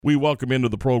We welcome into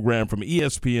the program from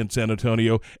ESPN San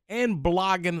Antonio and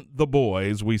Blogging the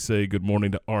Boys. We say good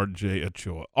morning to RJ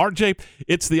Ochoa. RJ,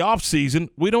 it's the offseason.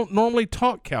 We don't normally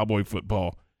talk Cowboy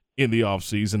football in the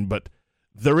offseason, but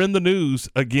they're in the news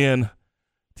again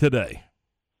today.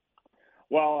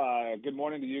 Well, good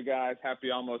morning to you guys.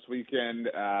 Happy almost weekend.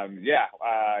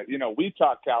 We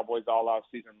talk Cowboys all off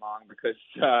season long because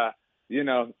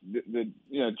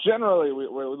generally we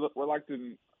like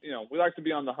to we like to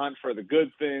be on the hunt for the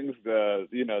good things.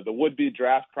 The would-be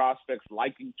draft prospects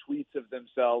liking tweets of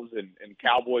themselves in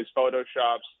Cowboys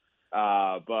photoshops.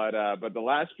 But the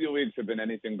last few weeks have been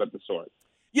anything but the sort.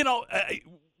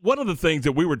 One of the things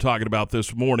that we were talking about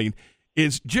this morning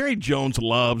is Jerry Jones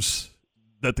loves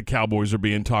that the Cowboys are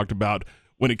being talked about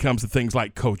when it comes to things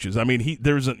like coaches. I mean, he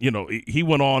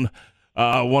went on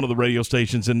one of the radio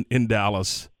stations in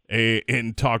Dallas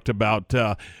and talked about,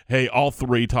 all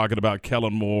three talking about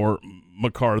Kellen Moore,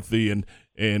 McCarthy, and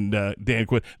Dan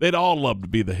Quinn. They'd all love to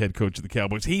be the head coach of the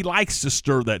Cowboys. He likes to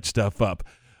stir that stuff up.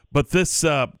 But this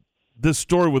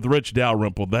story with Rich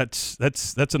Dalrymple, that's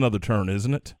another turn,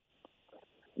 isn't it?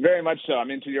 Very much so. I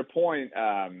mean, to your point,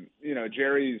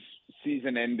 Jerry's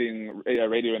season-ending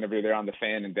radio interview there on The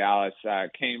Fan in Dallas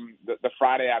came the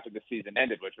Friday after the season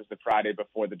ended, which was the Friday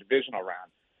before the divisional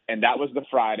round. And that was the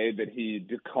Friday that he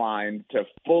declined to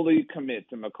fully commit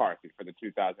to McCarthy for the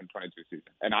 2022 season.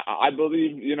 And I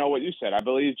believe, what you said. I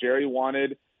believe Jerry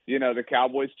wanted, the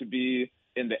Cowboys to be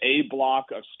in the A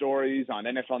block of stories on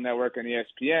NFL Network and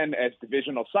ESPN as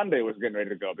Divisional Sunday was getting ready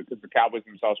to go because the Cowboys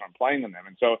themselves aren't playing in them.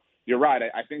 And so you're right.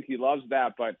 I think he loves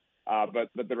that. But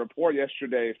the report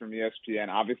yesterday from ESPN,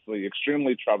 obviously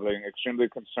extremely troubling, extremely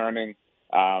concerning.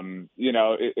 I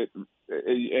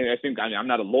think I'm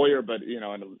not a lawyer, but in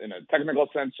a technical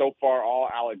sense, so far all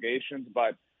allegations.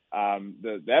 But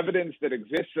the evidence that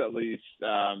exists, at least,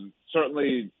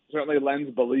 certainly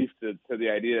lends belief to the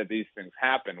idea that these things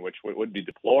happen, which would be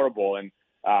deplorable and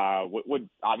would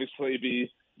obviously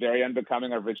be very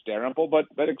unbecoming of Rich Dalrymple, but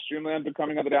extremely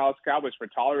unbecoming of the Dallas Cowboys for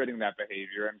tolerating that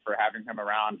behavior and for having him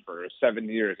around for 7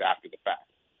 years after the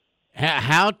fact.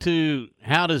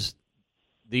 How does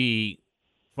the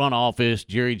front office,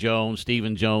 Jerry Jones,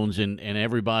 Stephen Jones, and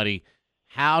everybody,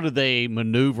 how do they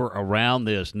maneuver around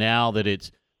this now that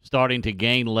it's starting to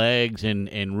gain legs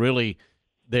and really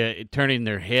they're turning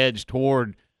their heads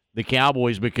toward the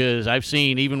Cowboys? Because I've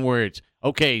seen even where it's,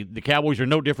 okay, the Cowboys are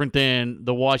no different than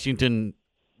the Washington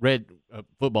Red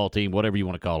football team, whatever you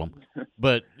want to call them.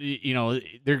 But,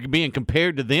 they're being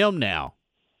compared to them now.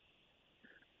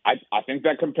 I think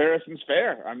that comparison's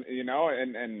fair.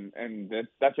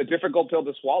 That's a difficult pill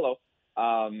to swallow.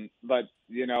 But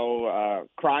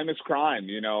crime is crime.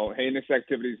 Heinous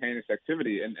activity is heinous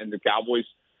activity, and the Cowboys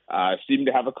seem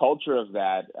to have a culture of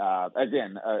that.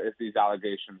 If these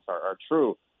allegations are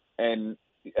true, and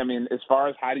I mean, as far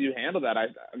as how do you handle that, I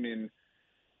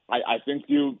think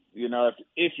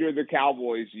if you're the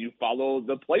Cowboys, you follow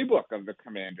the playbook of the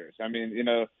Commanders. I mean,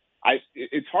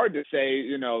 it's hard to say,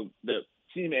 that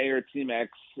Team A or Team X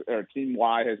or Team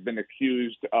Y has been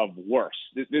accused of worse.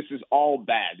 This is all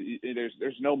bad.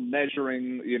 There's no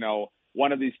measuring,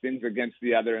 one of these things against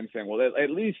the other and saying, well, at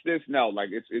least this, no,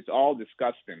 like it's all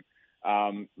disgusting.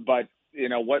 But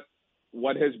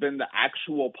what has been the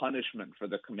actual punishment for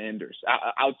the Commanders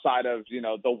outside of,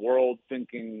 the world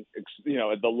thinking,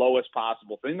 the lowest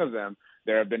possible thing of them?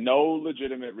 There have been no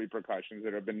legitimate repercussions.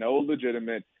 There have been no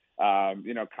legitimate,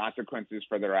 consequences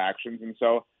for their actions. And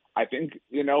so I think,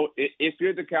 if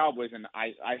you're the Cowboys, and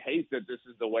I hate that this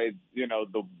is the way,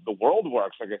 the world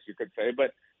works, I guess you could say,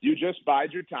 but you just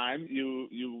bide your time. You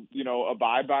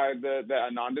abide by the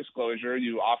non-disclosure.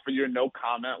 You offer your no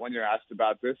comment when you're asked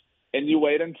about this. And you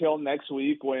wait until next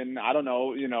week when, I don't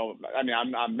know,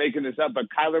 I'm making this up, but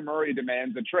Kyler Murray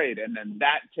demands a trade. And then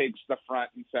that takes the front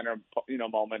and center,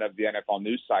 moment of the NFL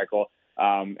news cycle.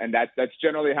 And that's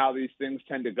generally how these things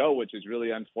tend to go, which is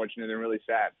really unfortunate and really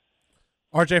sad.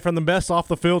 RJ, from the mess off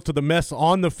the field to the mess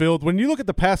on the field, when you look at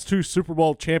the past two Super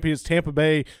Bowl champions, Tampa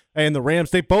Bay and the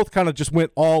Rams, they both kind of just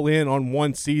went all in on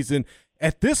one season.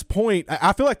 At this point,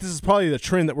 I feel like this is probably the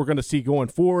trend that we're going to see going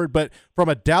forward. But from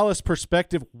a Dallas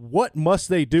perspective, what must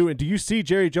they do? And do you see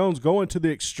Jerry Jones going to the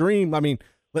extreme? I mean,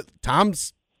 time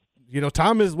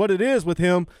is what it is with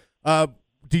him.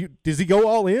 Does he go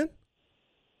all in?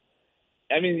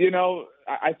 I mean,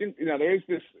 I think, there is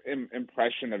this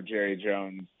impression of Jerry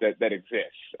Jones that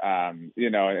exists, and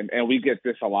we get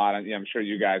this a lot. I'm sure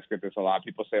you guys get this a lot.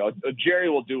 People say, oh, Jerry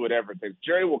will do whatever it takes.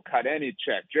 Jerry will cut any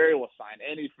check. Jerry will sign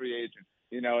any free agent,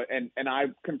 and I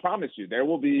can promise you there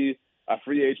will be a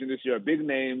free agent this year, a big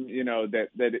name,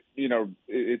 that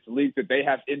it's leaked that they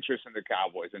have interest in the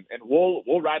Cowboys, and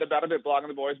we'll write about it at Blogging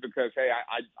the Boys because hey,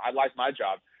 I like my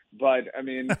job, but I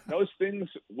mean those things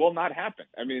will not happen.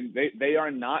 I mean they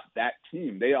are not that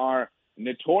team. They are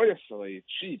notoriously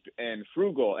cheap and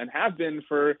frugal and have been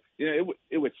for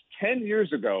it was 10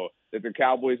 years ago that the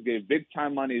Cowboys gave big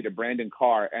time money to Brandon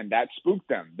Carr, and that spooked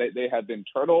them. They have been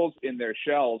turtles in their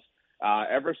shells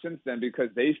ever since then because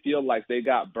they feel like they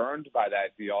got burned by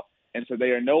that deal. And so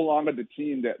they are no longer the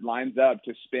team that lines up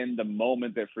to spend the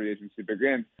moment that free agency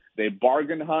begins. They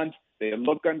bargain hunt. They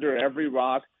look under every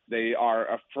rock. They are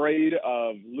afraid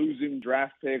of losing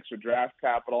draft picks or draft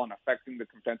capital and affecting the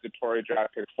compensatory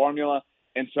draft pick formula.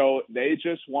 And so they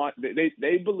just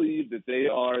they believe that they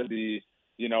are the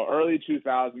early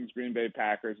 2000s Green Bay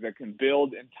Packers that can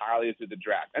build entirely through the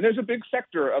draft. And there's a big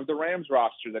sector of the Rams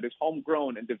roster that is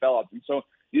homegrown and developed. And so,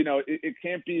 it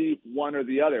can't be one or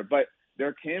the other, but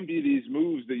there can be these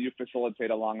moves that you facilitate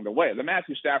along the way. The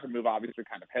Matthew Stafford move obviously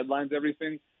kind of headlines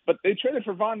everything, but they traded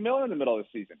for Von Miller in the middle of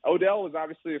the season. Odell was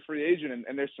obviously a free agent,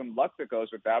 and there's some luck that goes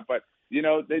with that, but,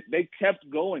 they kept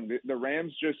going. The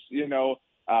Rams just,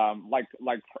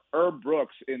 like Herb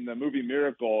Brooks in the movie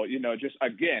Miracle, just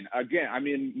again, I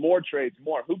mean, more trades,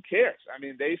 more. Who cares? I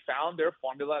mean, they found their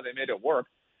formula. They made it work.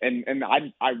 And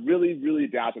I really, really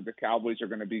doubt that the Cowboys are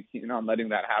going to be keen on letting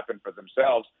that happen for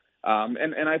themselves.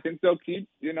 And I think they'll keep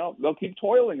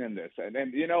toiling in this. And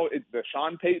it's the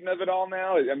Sean Payton of it all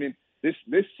now. I mean,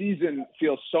 this season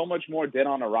feels so much more dead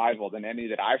on arrival than any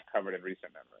that I've covered in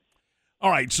recent memory. All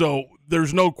right, so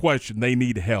there's no question they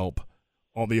need help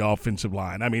on the offensive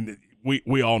line. I mean,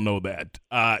 we all know that.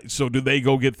 So do they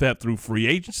go get that through free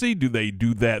agency? Do they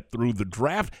do that through the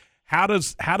draft? How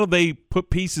do they put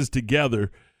pieces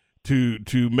together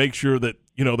to make sure that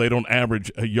they don't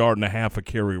average 1.5 yards a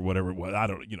carry or whatever it was? I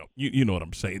don't you know what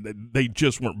I'm saying. They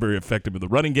just weren't very effective in the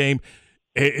running game,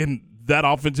 and that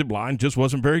offensive line just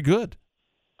wasn't very good.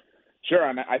 Sure,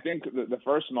 and I think the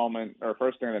first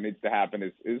thing that needs to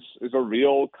happen is a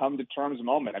real come to terms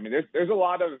moment. I mean, there's a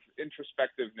lot of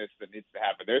introspectiveness that needs to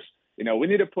happen. We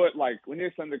need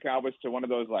to send the Cowboys to one of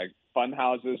those like fun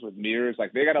houses with mirrors.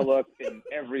 Like they got to look in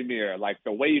every mirror, like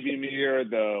the wavy mirror,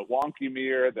 the wonky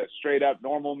mirror, the straight up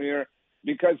normal mirror,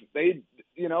 because they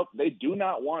do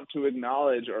not want to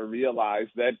acknowledge or realize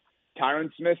that Tyron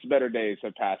Smith's better days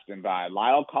have passed him by.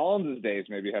 Lyle Collins' days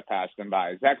maybe have passed him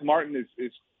by. Zach Martin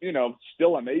is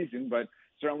still amazing, but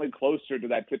certainly closer to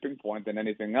that tipping point than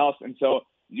anything else. And so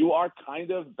you are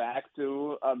kind of back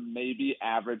to a maybe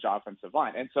average offensive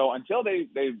line. And so until they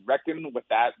reckon with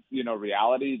that,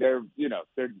 reality,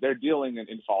 they're dealing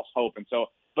in false hope. And so,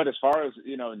 but as far as,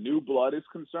 new blood is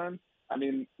concerned, I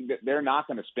mean, they're not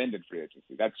going to spend in free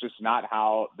agency. That's just not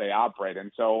how they operate. And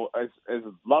so as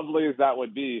lovely as that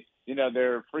would be,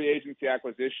 their free agency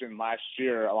acquisition last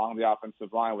year along the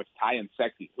offensive line was Ty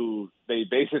Nsekhe, who they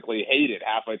basically hated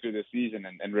halfway through the season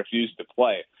and refused to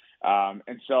play.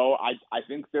 And so I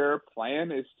think their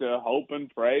plan is to hope and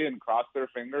pray and cross their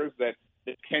fingers that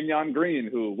Kenyon Green,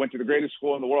 who went to the greatest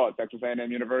school in the world, Texas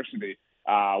A&M University,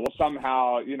 will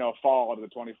somehow, fall to the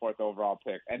 24th overall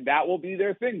pick. And that will be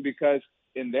their thing because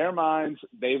in their minds,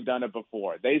 they've done it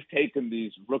before. They've taken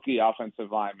these rookie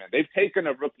offensive linemen. They've taken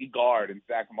a rookie guard in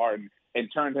Zach Martin and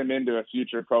turned him into a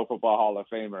future Pro Football Hall of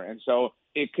Famer. And so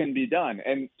it can be done.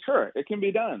 And sure, it can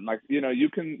be done. Like, you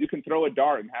can throw a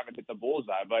dart and have it hit the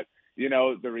bullseye. But,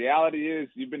 the reality is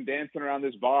you've been dancing around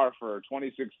this bar for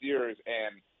 26 years.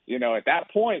 And, at that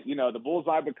point, the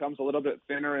bullseye becomes a little bit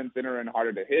thinner and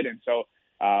harder to hit. And so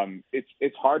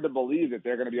it's hard to believe that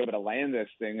they're going to be able to land this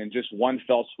thing in just one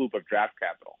fell swoop of draft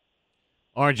capital.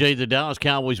 RJ, the Dallas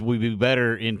Cowboys will be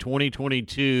better in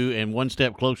 2022 and one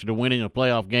step closer to winning a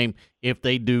playoff game if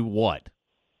they do what?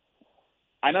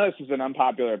 I know this is an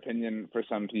unpopular opinion for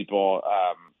some people,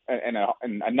 and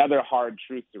another hard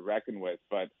truth to reckon with.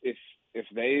 But if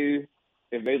they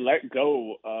let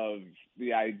go of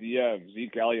the idea of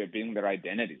Zeke Elliott being their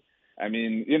identity, I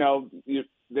mean,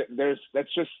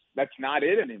 that's not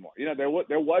it anymore.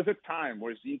 There was a time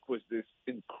where Zeke was this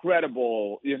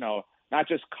incredible, not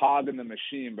just cog in the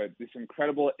machine, but this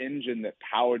incredible engine that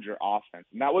powered your offense.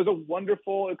 And that was a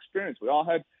wonderful experience. We all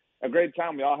had a great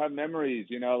time. We all have memories,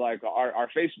 like our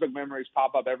Facebook memories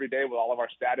pop up every day with all of our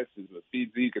statuses with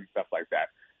Feed Zeke and stuff like that.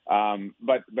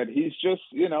 But he's just,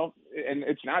 and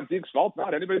it's not Zeke's fault,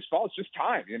 not anybody's fault. It's just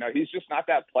time. He's just not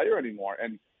that player anymore.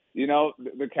 And,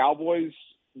 the Cowboys,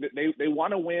 they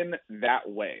want to win that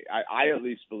way. I at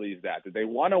least believe that they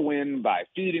want to win by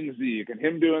feeding Zeke and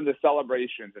him doing the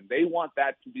celebrations, and they want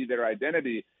that to be their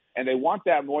identity. And they want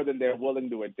that more than they're willing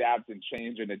to adapt and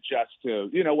change and adjust to,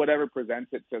 whatever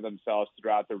presents it to themselves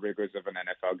throughout the rigors of an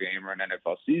NFL game or an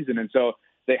NFL season. And so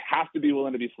they have to be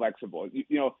willing to be flexible.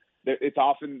 It's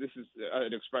often, this is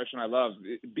an expression I love,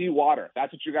 be water.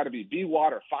 That's what you got to be. Be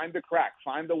water. Find the crack.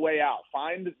 Find the way out.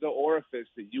 Find the orifice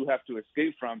that you have to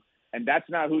escape from. And that's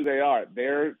not who they are.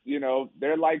 They're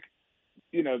like,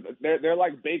 they're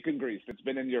like bacon grease that's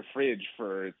been in your fridge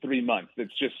for 3 months.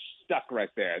 That's just stuck right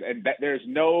there. And there's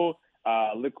no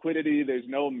liquidity. There's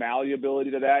no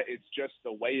malleability to that. It's just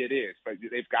the way it is. But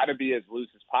they've got to be as loose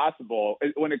as possible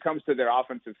when it comes to their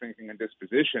offensive thinking and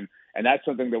disposition. And that's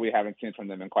something that we haven't seen from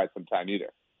them in quite some time either.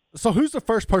 So who's the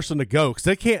first person to go? Because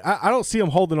they can't. I don't see them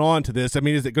holding on to this. I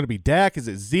mean, is it going to be Dak? Is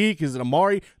it Zeke? Is it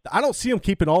Amari? I don't see them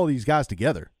keeping all of these guys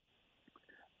together.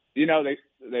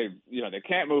 They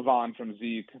can't move on from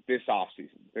Zeke this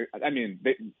offseason. I mean,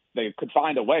 they could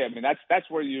find a way. I mean, that's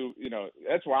where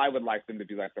that's where I would like them to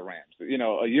be like the Rams.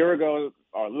 A year ago,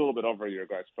 or a little bit over a year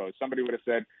ago, I suppose, somebody would have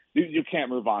said, you can't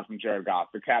move on from Jared Goff.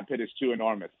 The cap hit is too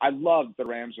enormous. I love the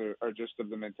Rams are just of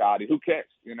the mentality. Who cares?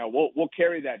 We'll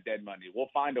carry that dead money. We'll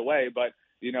find a way. But,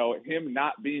 him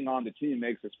not being on the team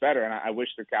makes us better. And I wish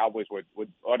the Cowboys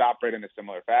would operate in a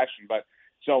similar fashion. But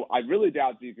so I really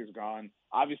doubt Zeke is gone.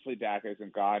 Obviously, Dak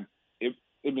isn't gone.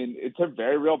 It's a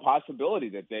very real possibility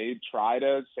that they try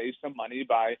to save some money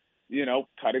by,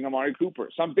 cutting Amari Cooper,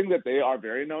 something that they are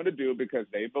very known to do because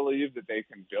they believe that they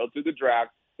can build through the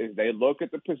draft. Is they look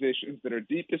at the positions that are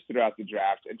deepest throughout the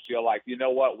draft and feel like,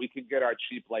 we can get our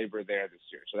cheap labor there this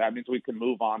year. So that means we can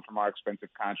move on from our expensive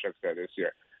contracts there this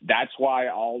year. That's why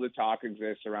all the talk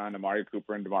exists around Amari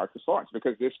Cooper and DeMarcus Lawrence,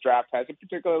 because this draft has a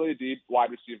particularly deep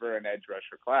wide receiver and edge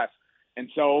rusher class. And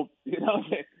so,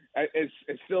 as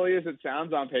silly as it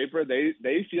sounds on paper,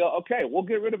 they feel, okay, we'll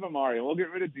get rid of Amari, we'll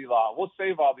get rid of D-Law, we'll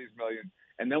save all these millions,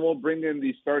 and then we'll bring in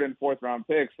these 3rd and 4th round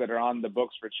picks that are on the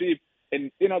books for cheap. And,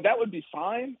 that would be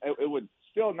fine. It would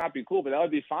still not be cool, but that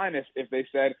would be fine if they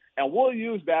said, and we'll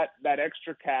use that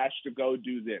extra cash to go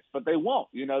do this. But they won't.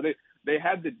 They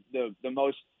had the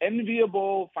most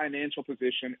enviable financial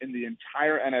position in the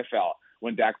entire NFL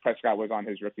when Dak Prescott was on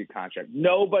his rookie contract.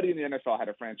 Nobody in the NFL had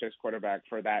a franchise quarterback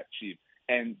for that cheap.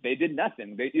 And they did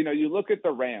nothing. You look at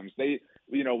the Rams,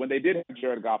 when they did have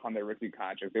Jared Goff on their rookie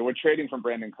contract, they were trading from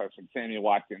Brandon Cooks and Sammy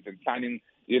Watkins and signing,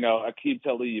 Aqib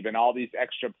Talib and all these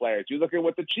extra players. You look at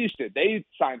what the Chiefs did. They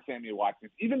signed Sammy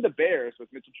Watkins. Even the Bears with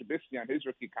Mitchell Trubisky on his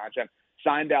rookie contract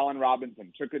signed Allen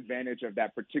Robinson, took advantage of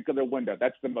that particular window.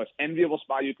 That's the most enviable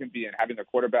spot you can be in, having a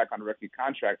quarterback on a rookie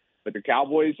contract. But the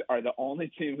Cowboys are the only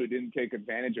team who didn't take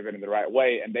advantage of it in the right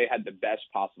way, and they had the best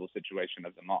possible situation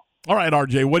of them all. All right,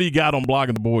 RJ, what do you got on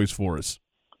Blogging the Boys for us?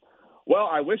 Well,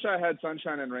 I wish I had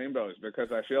sunshine and rainbows because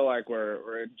I feel like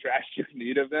we're in drastic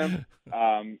need of them.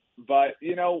 But,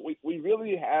 we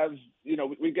really have,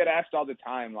 we get asked all the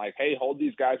time, like, hey, hold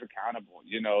these guys accountable.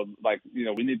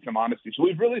 We need some honesty. So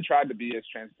we've really tried to be as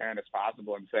transparent as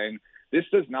possible in saying this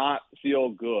does not feel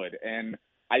good. And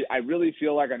I really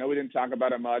feel like, I know we didn't talk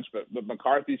about it much, but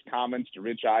McCarthy's comments to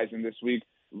Rich Eisen this week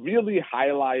really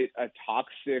highlight a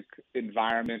toxic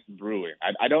environment brewing.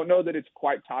 I don't know that it's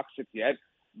quite toxic yet,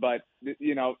 but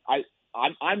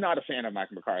I'm not a fan of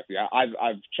Mike McCarthy.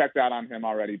 I've checked out on him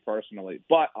already personally,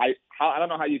 but I don't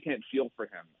know how you can't feel for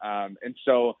him. And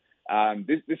so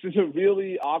this is a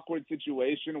really awkward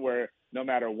situation where no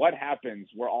matter what happens,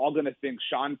 we're all going to think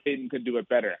Sean Payton could do it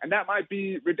better, and that might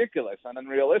be ridiculous and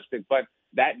unrealistic, but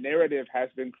that narrative has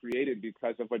been created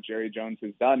because of what Jerry Jones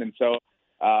has done, and so.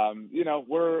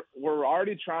 We're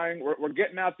already trying. We're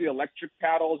getting out the electric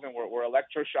paddles and we're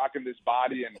electroshocking this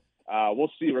body, and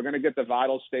we'll see. We're going to get the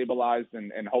vitals stabilized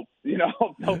and hope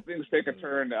hope things take a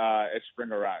turn as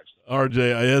spring arrives.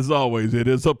 RJ, as always, it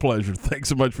is a pleasure. Thanks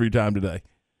so much for your time today.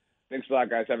 Thanks a lot,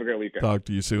 guys. Have a great weekend. Talk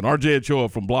to you soon. RJ Ochoa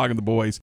from Blogging the Boys.